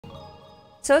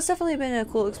So it's definitely been a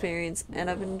cool experience, and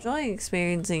I've been enjoying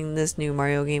experiencing this new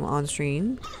Mario game on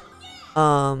stream.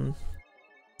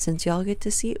 Since y'all get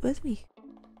to see it with me.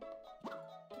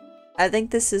 I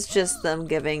think this is just them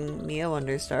giving me a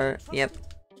Wonder Star. Yep.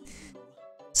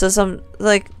 So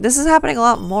this is happening a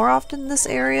lot more often in this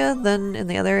area than in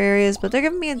the other areas, but they're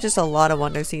giving me just a lot of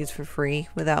Wonder Seeds for free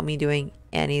without me doing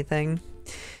anything.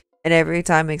 And every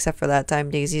time except for that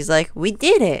time, Daisy's like, "We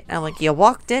did it!" I'm like, "You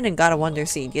walked in and got a Wonder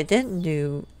Seed. You didn't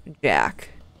do jack.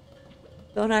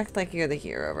 Don't act like you're the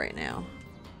hero right now."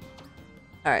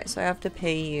 Alright, so I have to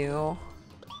pay you.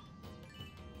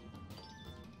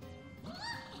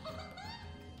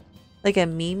 Like a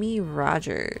Mimi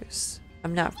Rogers.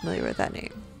 I'm not familiar with that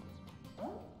name.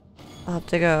 I'll have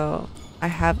to go. I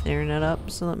have internet up,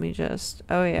 so let me just...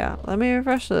 Oh yeah, let me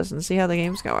refresh this and see how the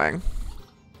game's going.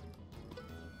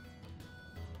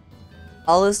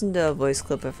 I'll listen to a voice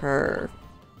clip of her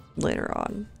later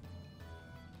on.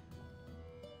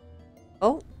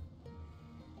 Oh.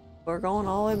 We're going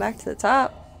all the way back to the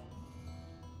top.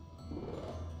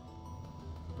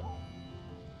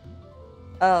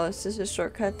 Oh, it's just a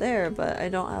shortcut there, but I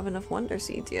don't have enough Wonder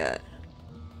Seeds yet.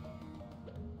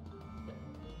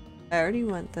 I already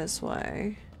went this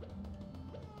way.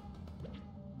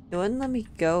 It wouldn't let me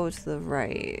go to the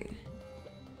right.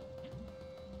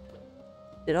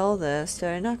 Did all this. Did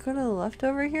I not go to the left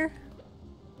over here?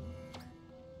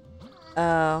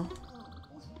 Oh.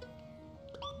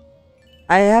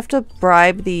 I have to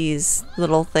bribe these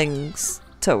little things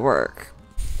to work.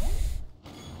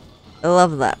 I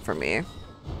love that for me.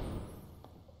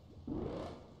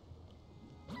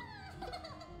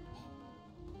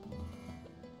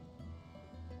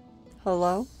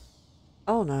 Hello?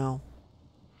 Oh no.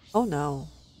 Oh no.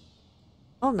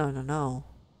 Oh no no no.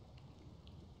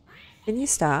 Can you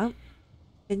stop?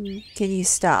 Can you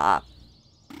stop?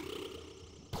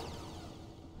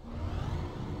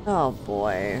 Oh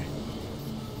boy.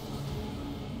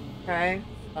 Okay,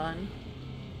 fun.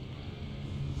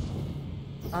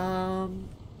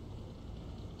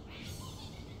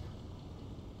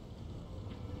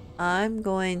 I'm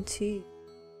going to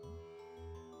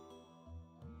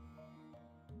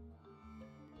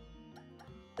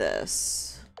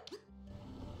this.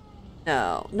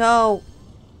 No. No!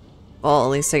 Well, at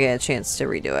least I get a chance to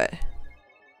redo it.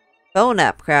 Phone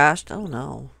app crashed. Oh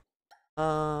no.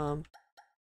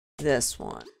 This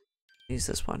one. Use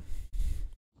this one.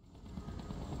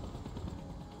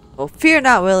 Well, fear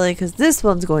not, Willie, because this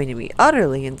one's going to be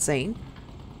utterly insane.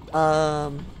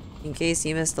 In case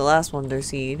you missed the last Wonder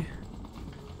Seed.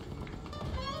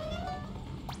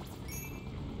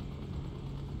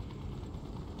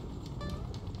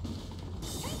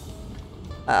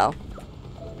 Oh.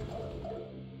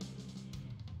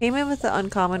 Came in with the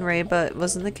uncommon ray, but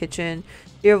was in the kitchen.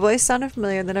 Your voice sounded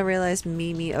familiar, then I realized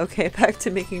Mimi. Okay, back to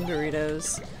making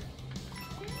burritos.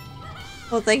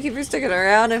 Well, thank you for sticking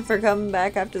around and for coming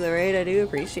back after the raid. I do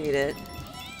appreciate it.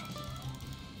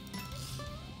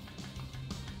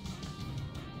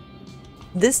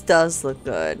 This does look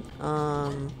good.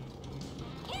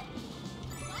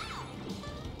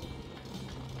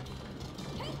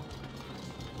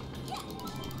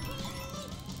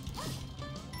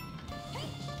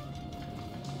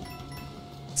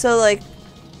 So, like,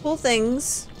 cool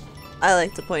things I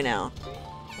like to point out.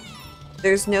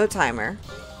 There's no timer.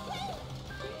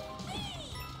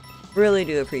 Really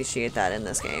do appreciate that in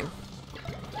this game.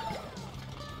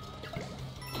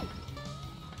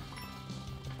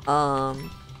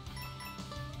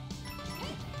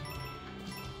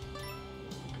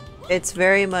 It's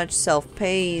very much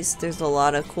self-paced. There's a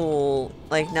lot of cool,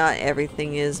 like, not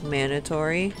everything is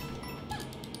mandatory.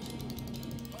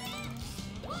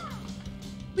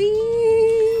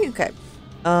 Whee! Okay.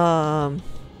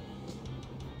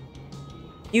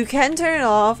 You can turn it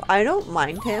off. I don't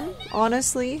mind him,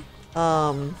 honestly.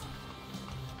 I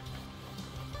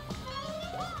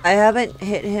haven't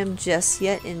hit him just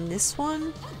yet in this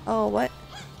one. Oh, what?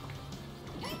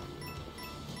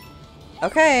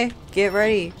 Okay, get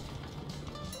ready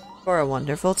for a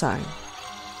wonderful time.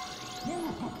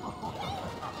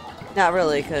 Not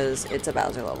really, because it's a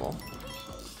Bowser level.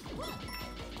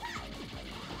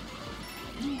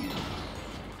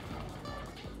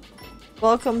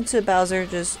 Welcome to Bowser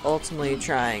just ultimately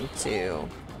trying to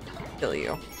kill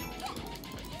you.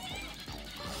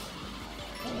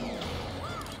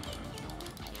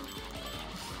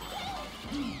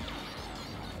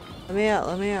 Let me out,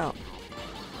 let me out.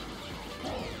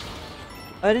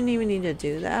 I didn't even need to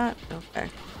do that? Okay.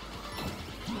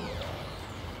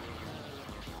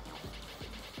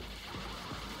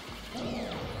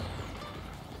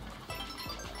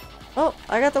 Oh,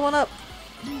 I got the one up.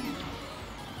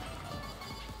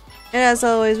 And as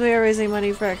always, we are raising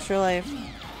money for Extra Life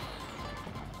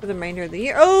for the remainder of the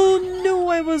year. Oh no,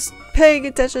 I was paying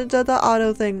attention to the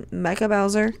auto thing. Mecha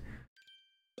Bowser.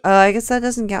 I guess that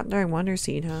doesn't count during Wonder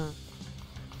Seed, huh?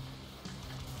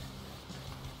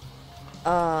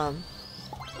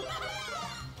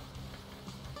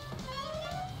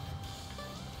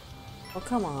 Oh,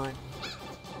 come on.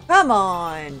 Come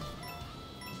on!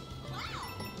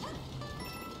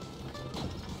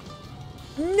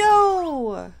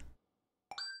 No!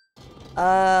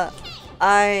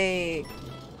 I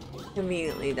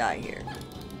immediately die here.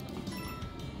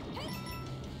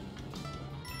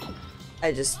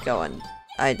 I just go and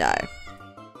I die.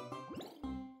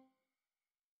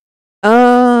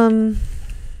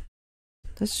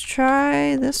 Let's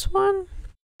try this one.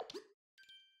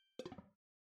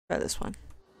 Try this one.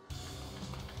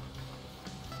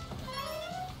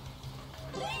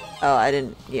 Oh, I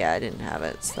didn't have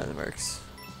it, so that works.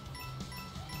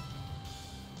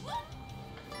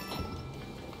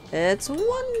 It's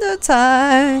wonder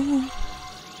time!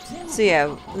 So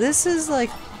yeah, this is like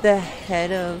the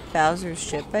head of Bowser's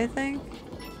ship, I think.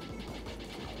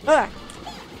 Ah!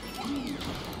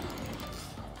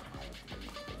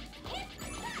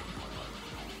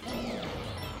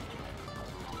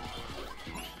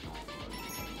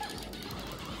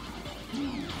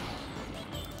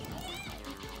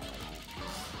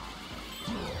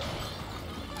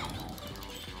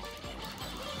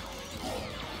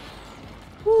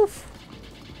 Woof.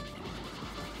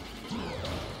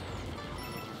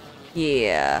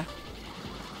 Yeah.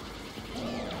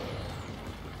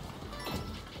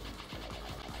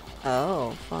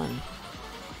 Oh, fun.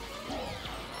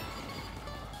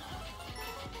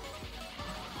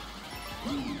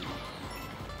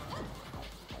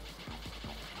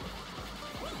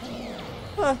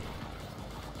 Huh.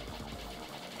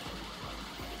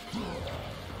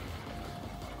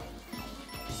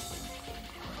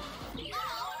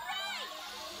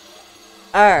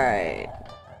 Alright.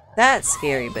 That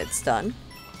scary bit's done.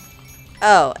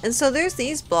 Oh, and so there's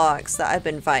these blocks that I've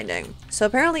been finding. So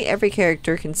apparently every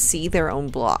character can see their own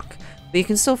block, but you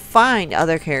can still find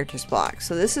other characters' blocks.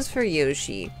 So this is for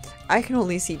Yoshi. I can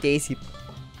only see Daisy.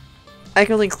 I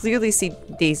can only clearly see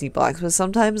Daisy blocks, but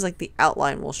sometimes like the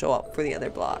outline will show up for the other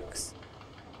blocks.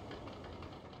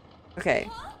 Okay,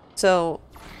 so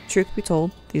truth be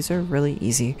told, these are really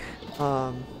easy.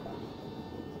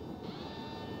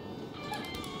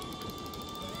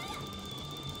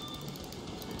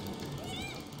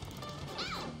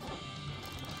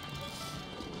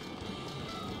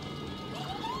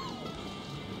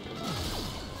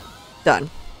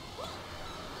 Done.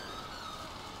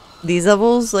 These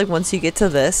levels, like once you get to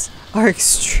this, are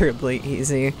extremely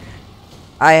easy.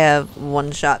 I have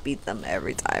one shot beat them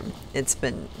every time. It's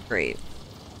been great.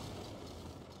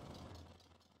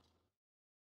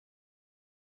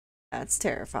 That's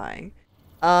terrifying.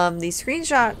 These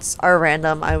screenshots are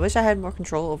random. I wish I had more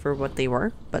control over what they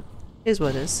were, but it is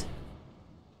what it is.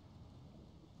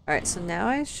 Alright, so now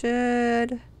I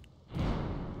should...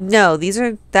 No,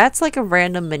 that's like a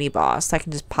random mini boss that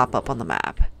can just pop up on the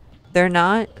map. They're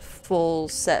not full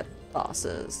set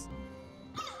bosses.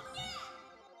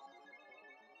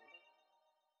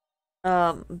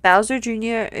 Bowser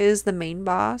Jr. is the main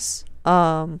boss.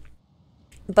 But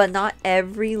not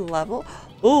every level.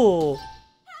 Oh.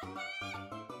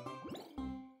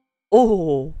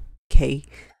 Oh. Okay.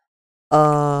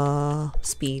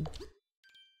 Speed.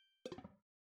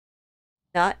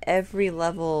 Not every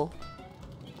level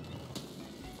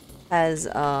has,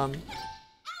 oh.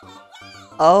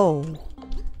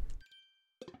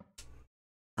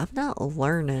 I'm not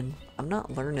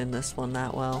learning this one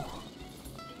that well.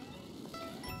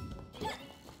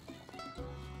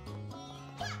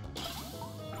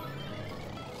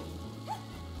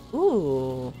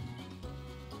 Ooh.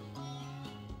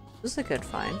 This is a good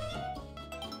find.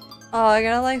 Oh, I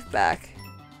got a life back.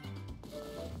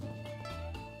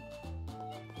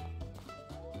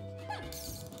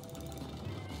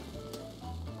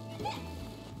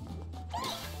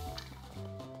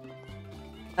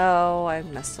 Oh, I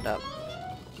messed it up.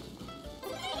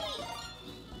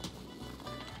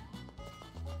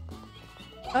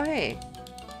 Oh, hey.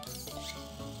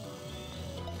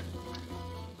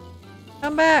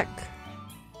 Come back.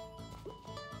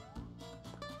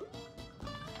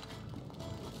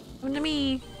 Come to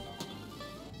me.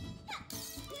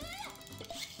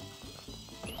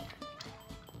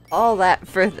 All that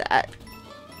for that.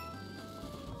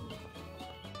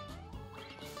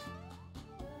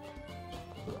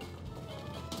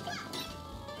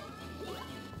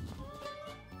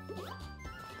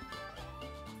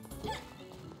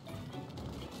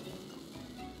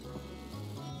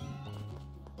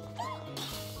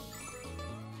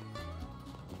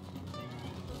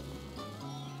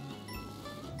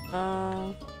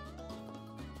 Uh...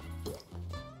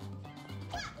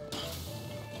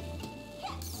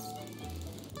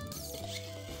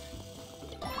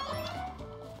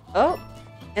 Oh,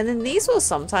 and then these will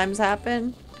sometimes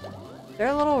happen. They're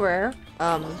a little rare.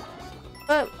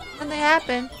 But when they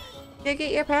happen, you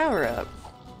get your power up.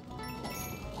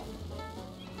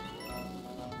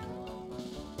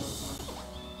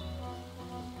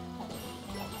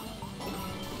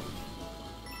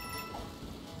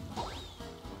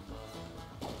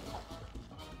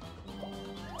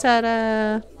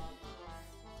 Ta-da!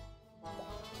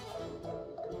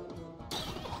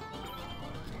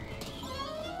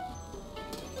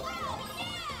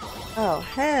 Oh,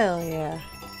 hell yeah.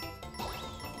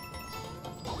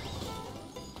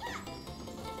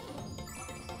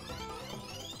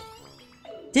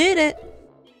 Did it!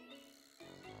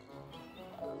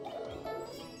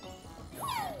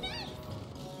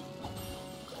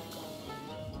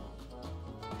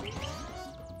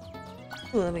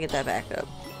 Ooh, let me get that back up.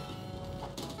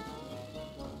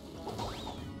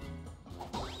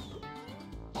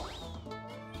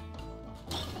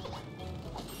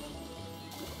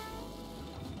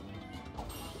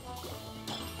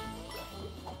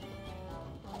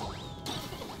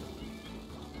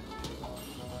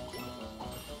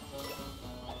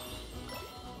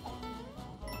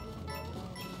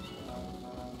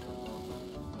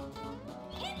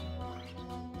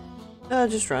 Oh,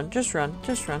 just run, just run,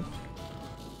 just run.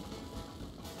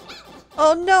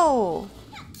 Oh no!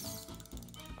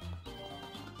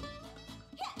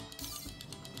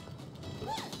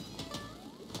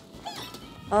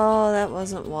 Oh, that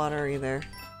wasn't water either.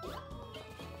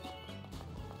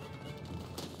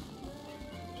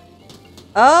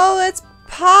 Oh, it's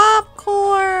popcorn!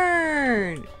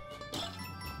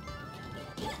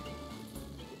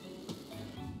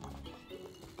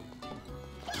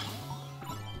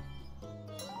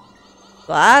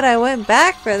 Glad I went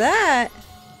back for that.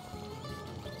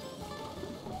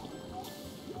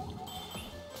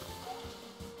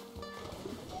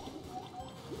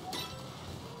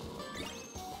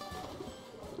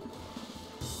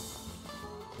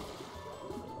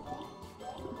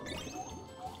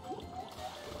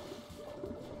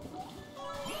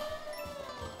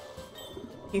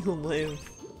 You live.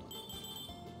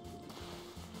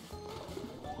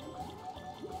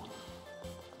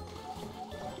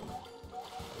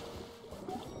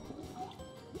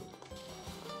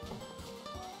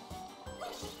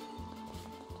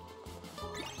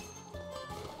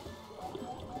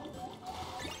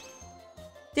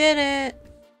 Did it!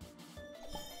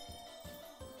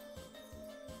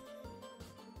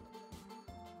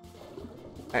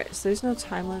 Alright, so there's no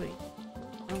time limit.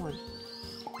 No one.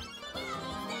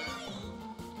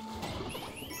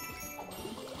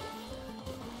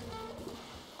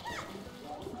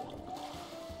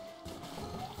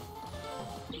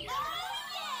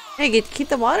 Hey, get to keep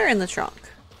the water in the trunk.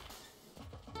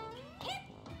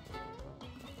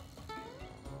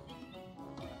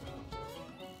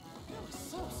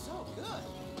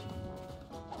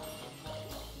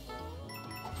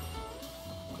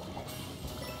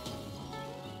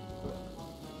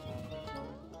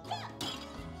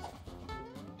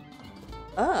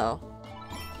 Oh.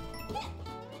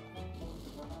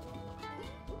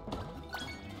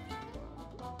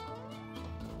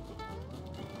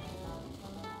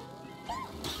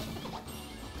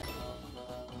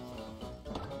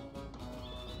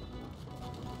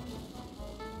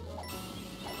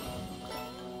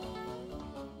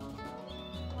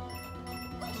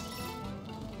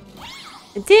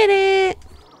 I did it!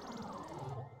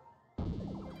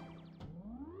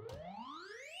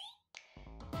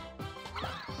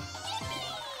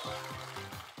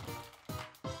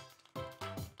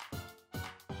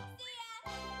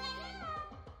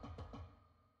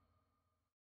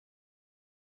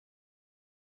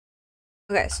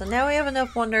 Okay, so now we have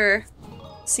enough Wonder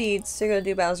Seeds to go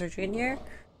do Bowser Jr.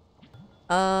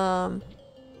 Oh,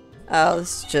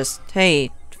 this is just, hey,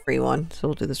 free one, so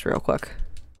we'll do this real quick.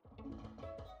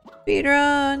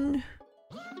 Speedrun!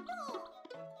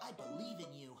 I believe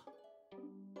in you.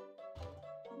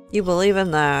 You believe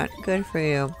in that. Good for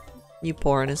you. You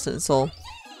poor innocent soul.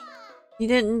 You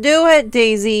didn't do it,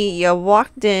 Daisy! You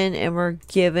walked in and were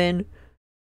given...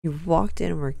 You walked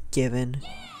in and were given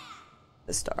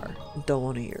the star. I don't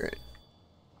want to hear it.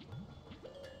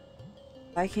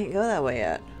 I can't go that way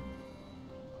yet.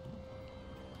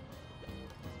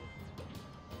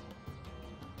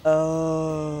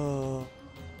 Oh.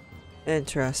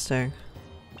 Interesting.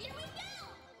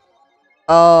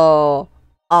 Oh.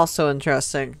 Also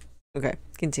interesting. Okay,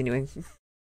 continuing.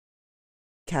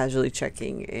 Casually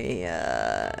checking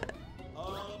a,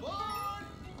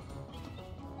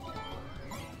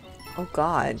 Oh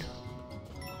god.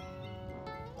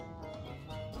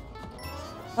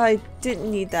 I didn't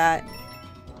need that.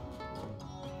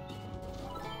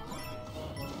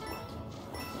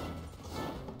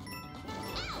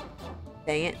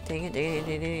 Dang it, dang it, dang it,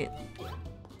 dang it, dang it.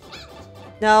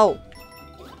 No!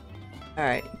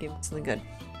 Alright, give me something good.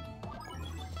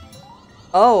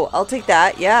 Oh, I'll take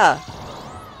that, yeah.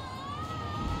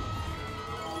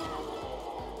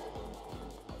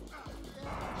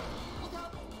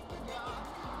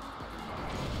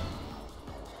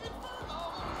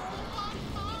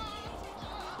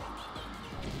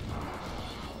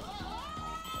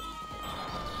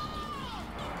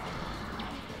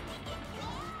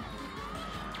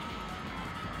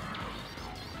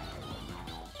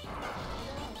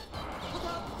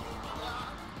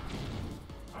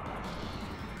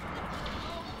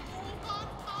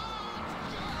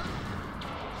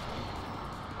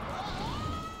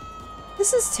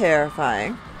 This is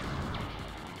terrifying.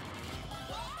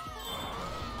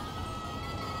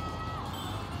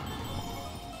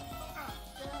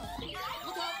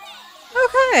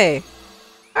 Okay.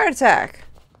 Heart attack.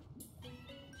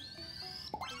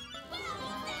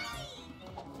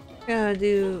 Gonna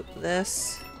do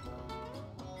this.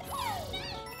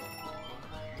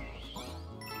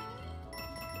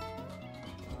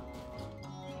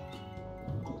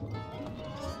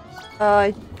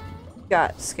 I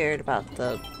got scared about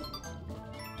the...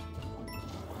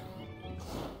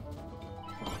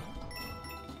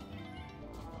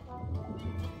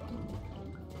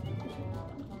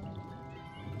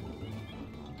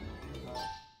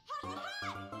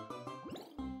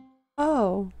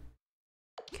 Oh.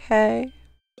 Okay.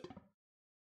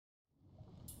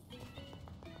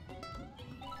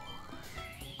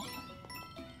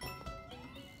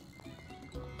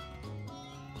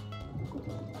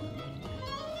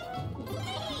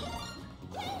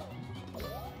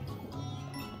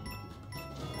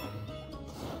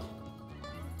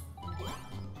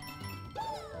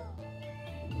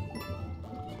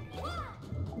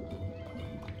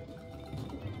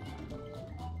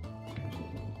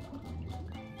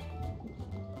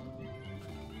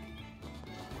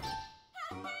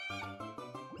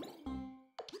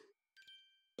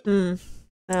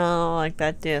 I don't like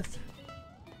that death.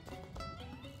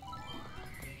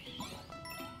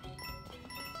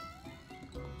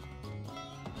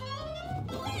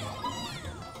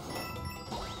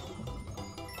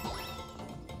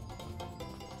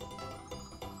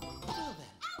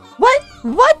 What?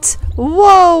 What? Whoa,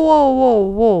 whoa, whoa,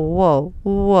 whoa, whoa,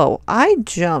 whoa. I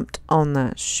jumped on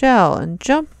that shell, and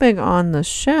jumping on the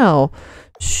shell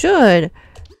should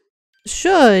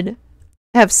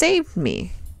have saved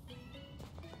me.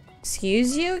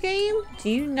 Excuse you, game? Do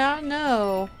you not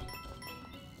know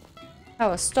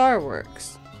how a star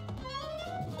works?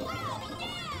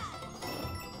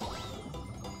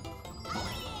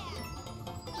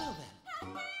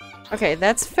 Okay,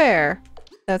 that's fair.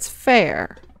 That's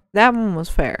fair. That one was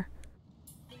fair.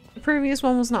 The previous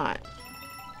one was not.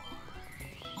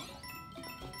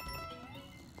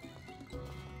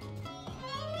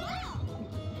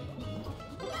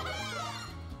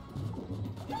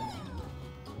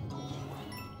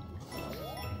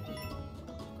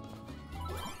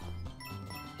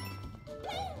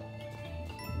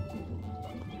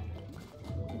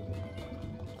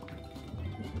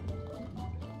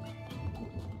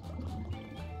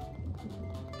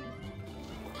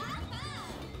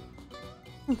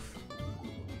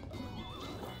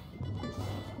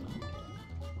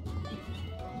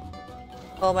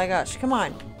 Oh my gosh, come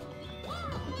on.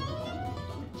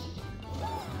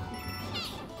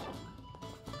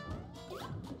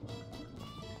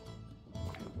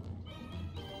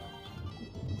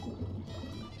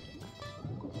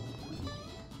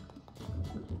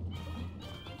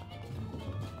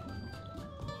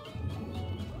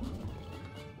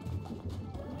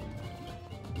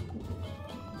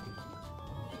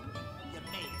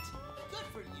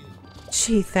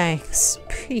 Gee, thanks.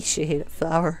 Appreciate it,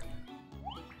 flower.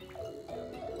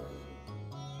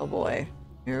 Oh boy.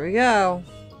 Here we go.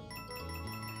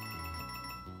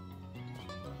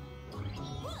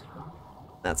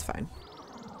 That's fine.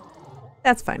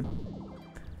 That's fine.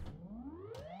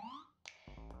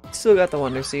 Still got the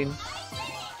Wonder Seed.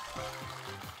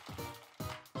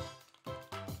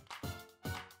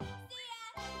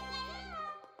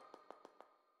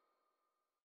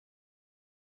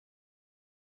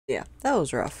 Yeah, that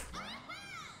was rough.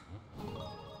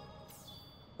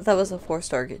 But that was a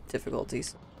 4-star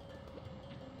difficulties.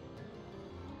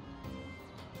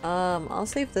 I'll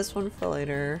save this one for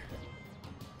later.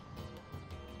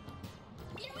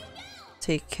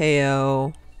 Take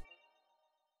KO.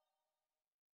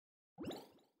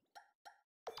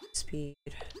 speed.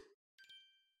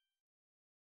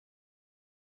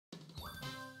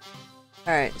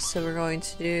 Alright, so we're going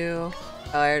to do...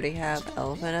 Oh, I already have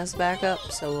elephant as backup,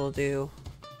 so we'll do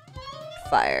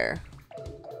fire.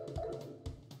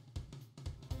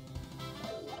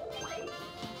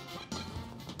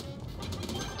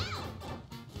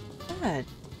 God.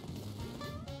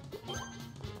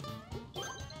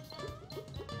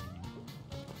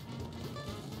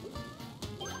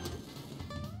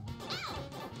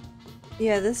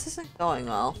 Yeah, this isn't going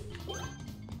well.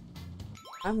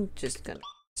 I'm just gonna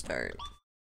start.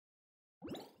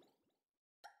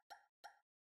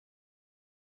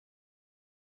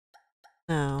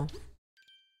 No.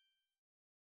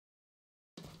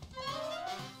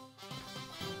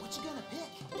 What you gonna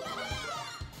pick?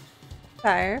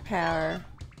 Firepower.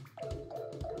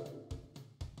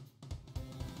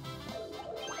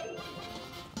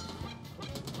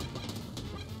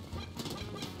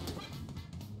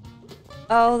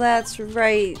 Oh, that's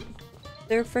right.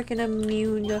 They're freaking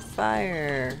immune to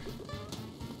fire.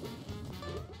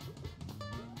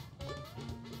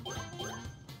 Oh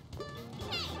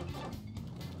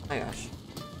my gosh.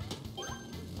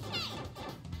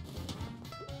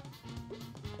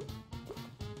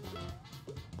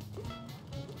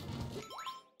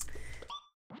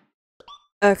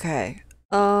 Okay.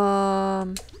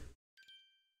 I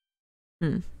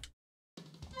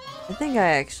think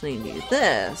I actually need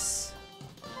this.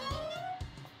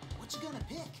 What you gonna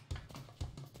pick?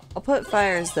 I'll put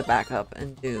fire as the backup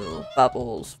and do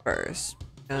bubbles first,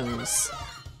 because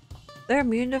they're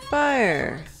immune to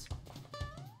fire.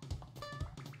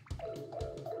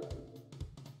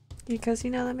 Because, you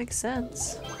know, that makes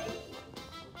sense.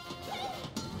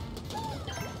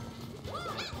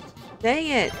 Dang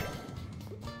it!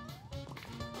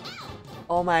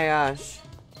 Oh my gosh.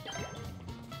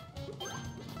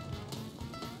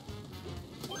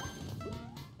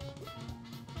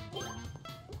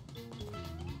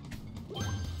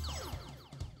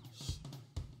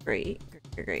 Great,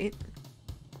 great.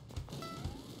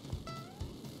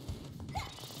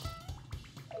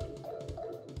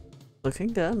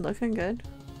 Looking good, looking good.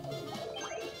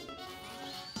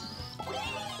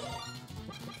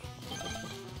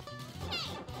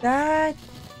 That.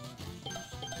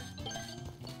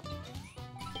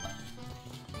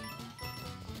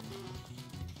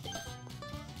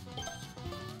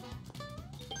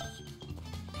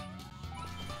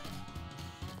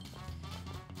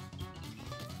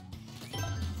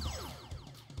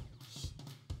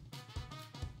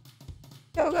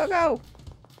 Go, go, go!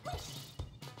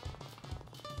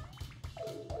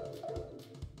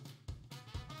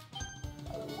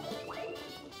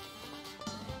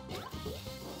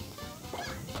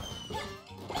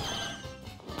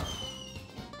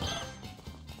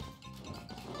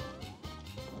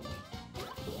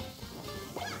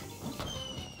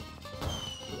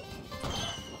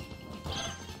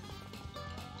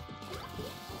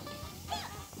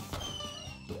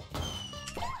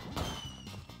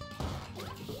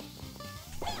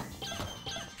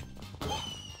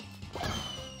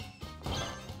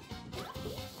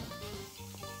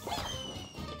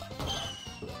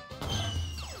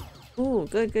 Ooh,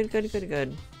 good, good, good, good,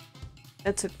 good.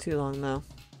 That took too long though.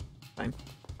 Fine.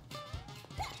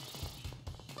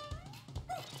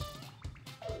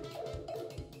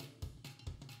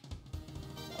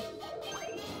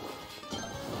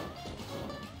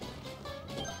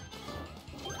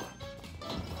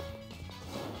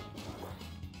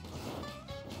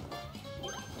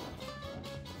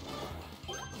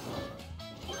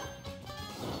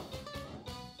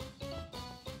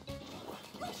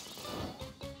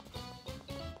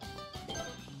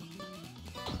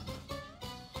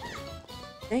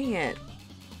 Dang it.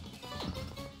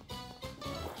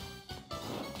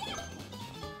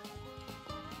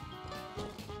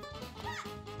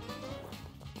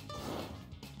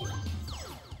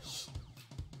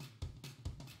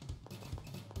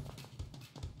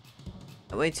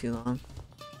 Way too long.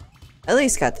 At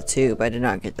least got the 2, but I did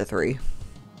not get the 3.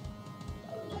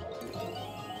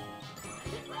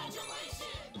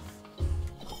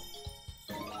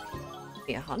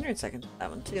 Yeah, 100 seconds for that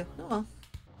one too. Oh well.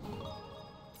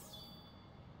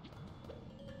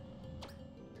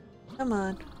 Come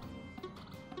on.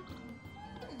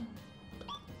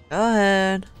 Go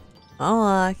ahead. I don't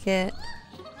like it.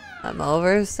 I'm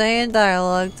overstaying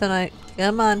dialogue tonight.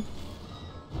 Come on.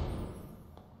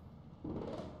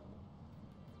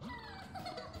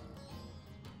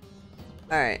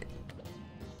 Alright.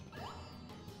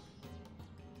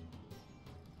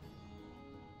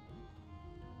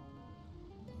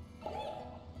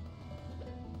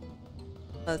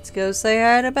 Let's go say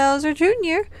hi to Bowser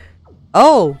Jr.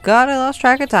 Oh god, I lost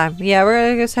track of time. Yeah, we're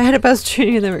gonna go say hi to Buzz Jr.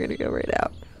 and then we're gonna go right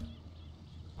out.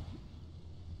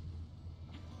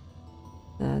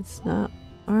 That's not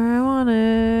where I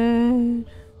wanted.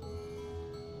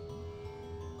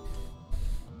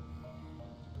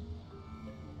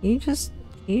 You just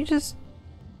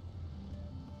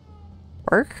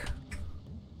work?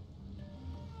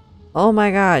 Oh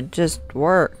my god, just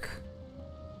work.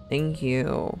 Thank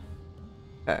you.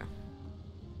 Okay.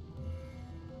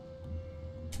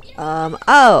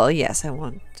 Oh yes, I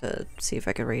want to see if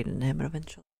I could raid into him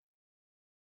eventually.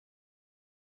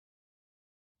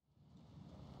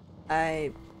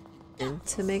 I meant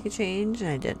to make a change and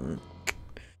I didn't.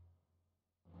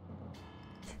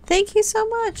 Thank you so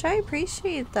much. I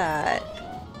appreciate that.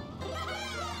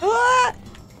 What?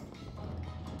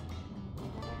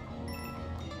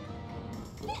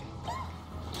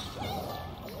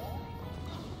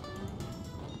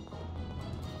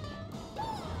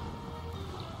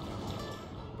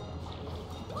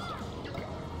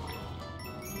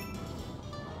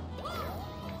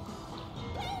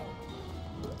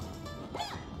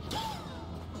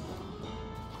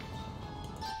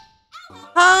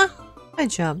 Huh? I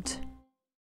jumped.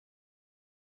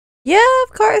 Yeah,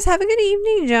 of course. Have a good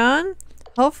evening, John.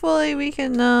 Hopefully we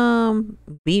can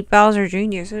beat Bowser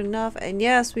Jr. soon enough. And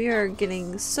yes, we are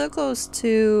getting so close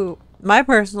to my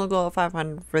personal goal of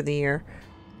 500 for the year.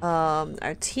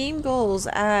 Our team goal's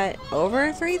at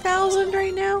over 3,000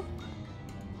 right now.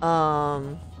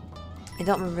 I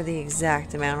don't remember the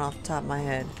exact amount off the top of my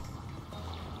head.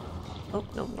 Oh,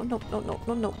 no, no, no, no, no,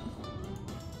 no, no.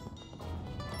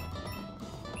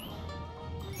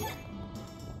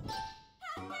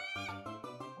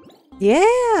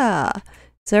 Yeah!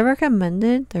 Is that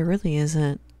recommended? There really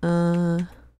isn't. Try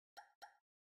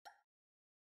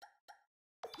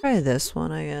this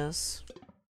one, I guess.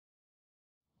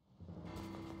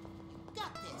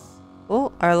 Got this.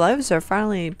 Well, our lives are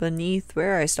finally beneath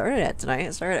where I started at tonight.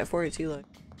 I started at 42 lives.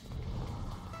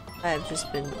 I've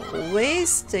just been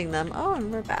wasting them. Oh,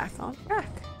 and we're back on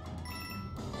track.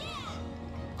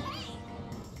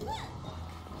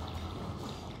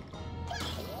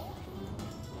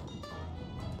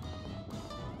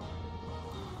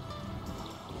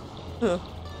 Ugh.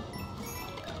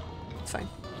 It's fine.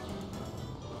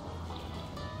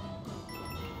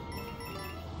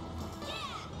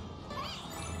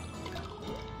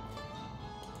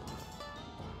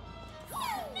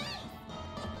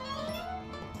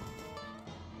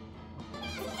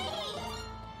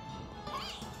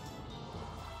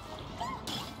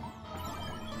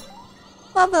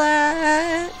 Love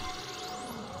that!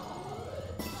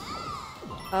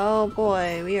 Oh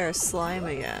boy, we are slime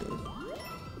again.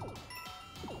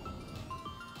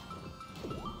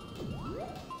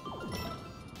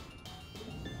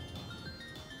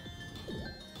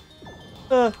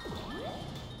 Ugh.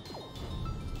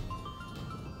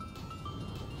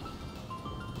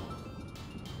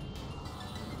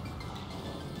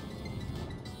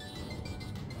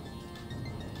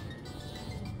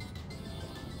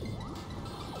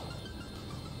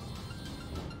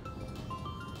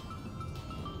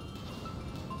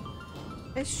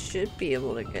 I should be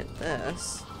able to get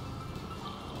this.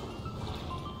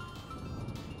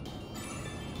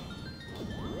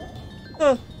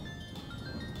 Ugh.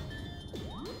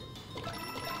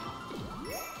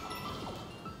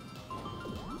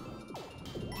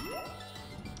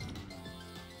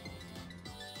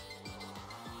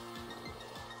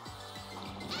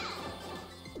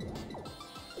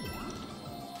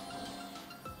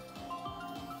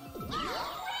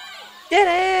 Did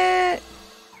it!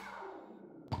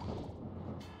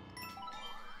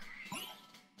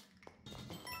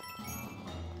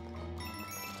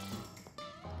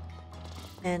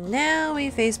 And now we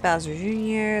face Bowser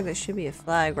Jr. There should be a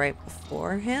flag right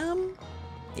before him.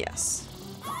 Yes.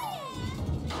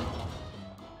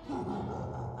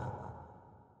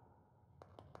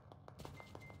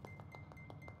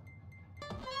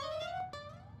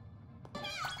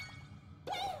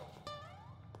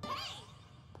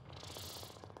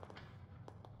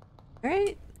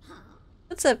 Alright.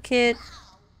 What's up, kid?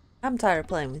 I'm tired of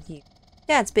playing with you.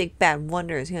 Dad's Big Bad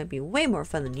Wonder is gonna be way more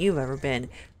fun than you've ever been,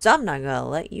 so I'm not gonna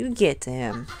let you get to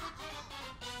him.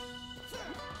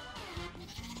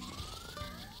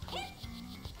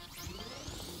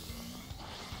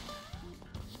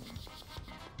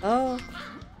 Oh.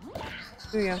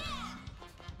 Here we go.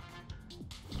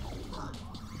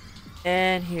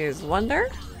 And here's Wonder.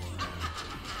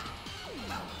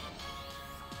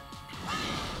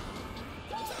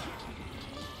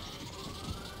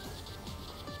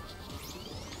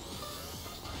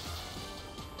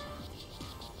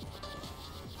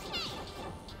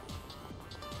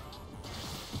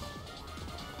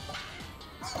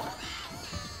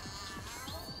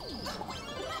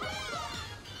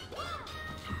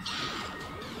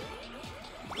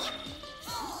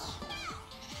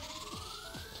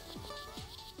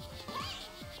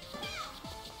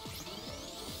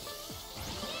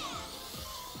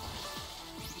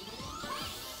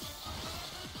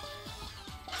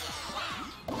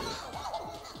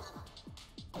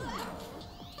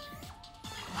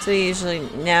 So usually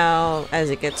now, as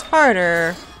it gets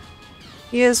harder,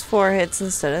 he has 4 hits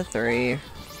instead of 3.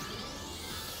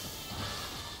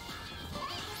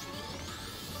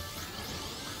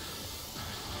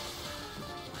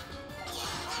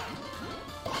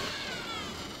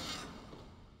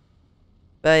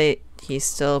 But he's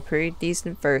still a pretty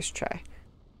decent first try.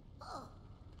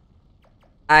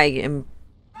 I am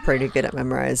pretty good at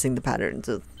memorizing the patterns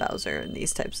of Bowser in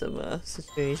these types of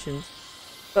situations.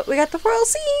 But we got the Royal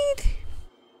Seed!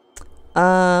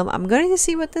 I'm going to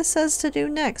see what this says to do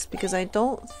next, because I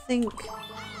don't think...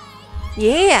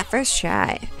 Yeah, first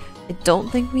try! I don't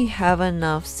think we have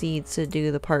enough seeds to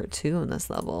do the part 2 in this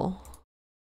level.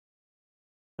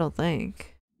 I don't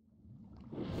think.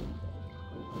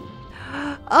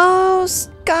 Oh,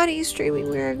 Scotty's streaming.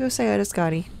 We're gonna go say hi to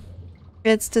Scotty.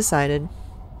 It's decided.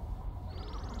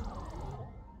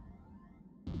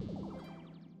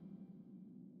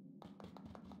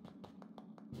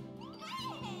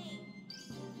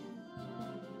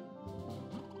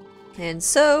 And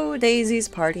so, Daisy's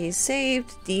party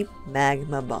saved Deep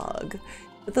Magma Bog.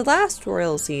 With the last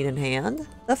royal seed in hand,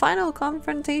 the final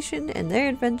confrontation in their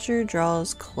adventure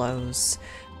draws close.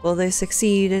 Will they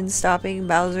succeed in stopping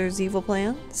Bowser's evil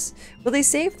plans? Will they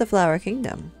save the Flower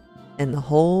Kingdom and the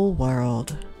whole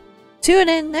world? Tune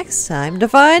in next time to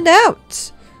find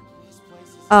out!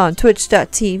 On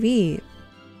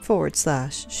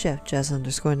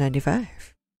twitch.tv/chefjazz_95.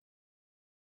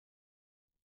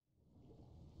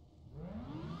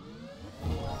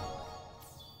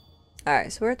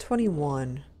 Alright, so we're at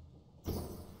 21.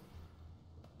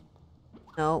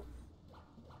 Nope.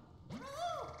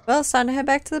 Well, it's time to head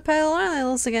back to the Pale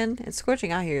Islands again. It's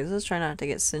scorching out here, so let's try not to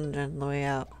get singed on the way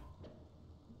out.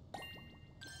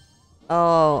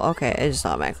 Oh, okay, it just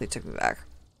automatically took me back.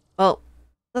 Well,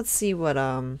 let's see what,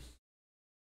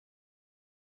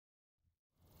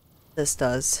 this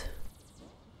does.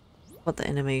 What the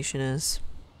animation is.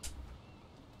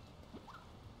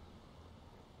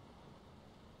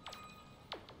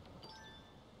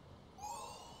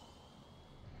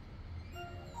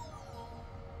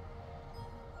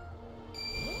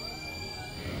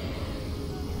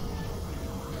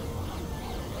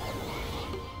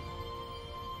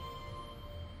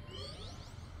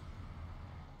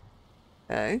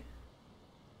 Okay.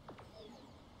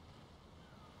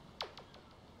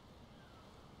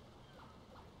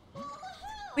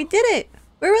 We did it!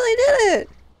 We really did it!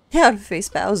 Now to face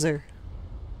Bowser.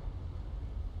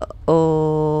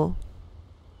 Uh-oh.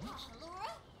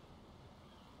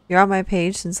 You're on my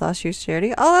page since last year's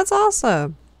charity? Oh, that's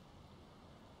awesome!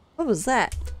 What was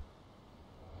that?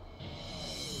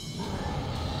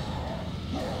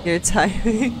 You're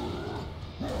typing?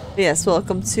 Yes,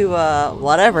 welcome to,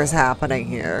 whatever's happening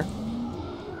here.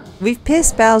 We've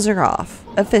pissed Bowser off.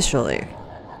 Officially.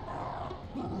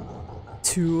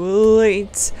 Too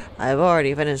late. I've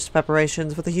already finished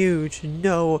preparations for the huge,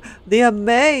 no, the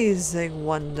amazing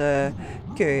wonder.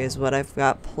 Curious what I've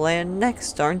got planned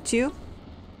next, aren't you?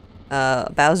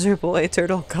 Bowser Boy,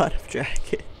 Turtle God of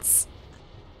Dragons.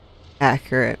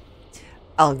 Accurate.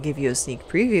 I'll give you a sneak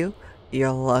preview.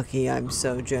 You're lucky I'm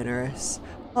so generous.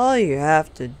 All you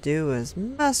have to do is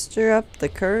muster up the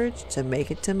courage to make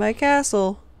it to my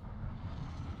castle.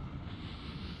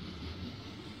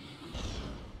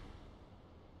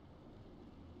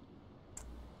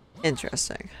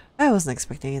 Interesting. I wasn't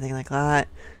expecting anything like that.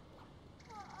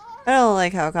 I don't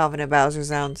like how confident Bowser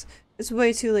sounds. It's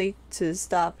way too late to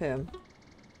stop him.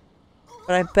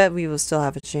 But I bet we will still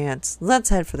have a chance. Let's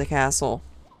head for the castle.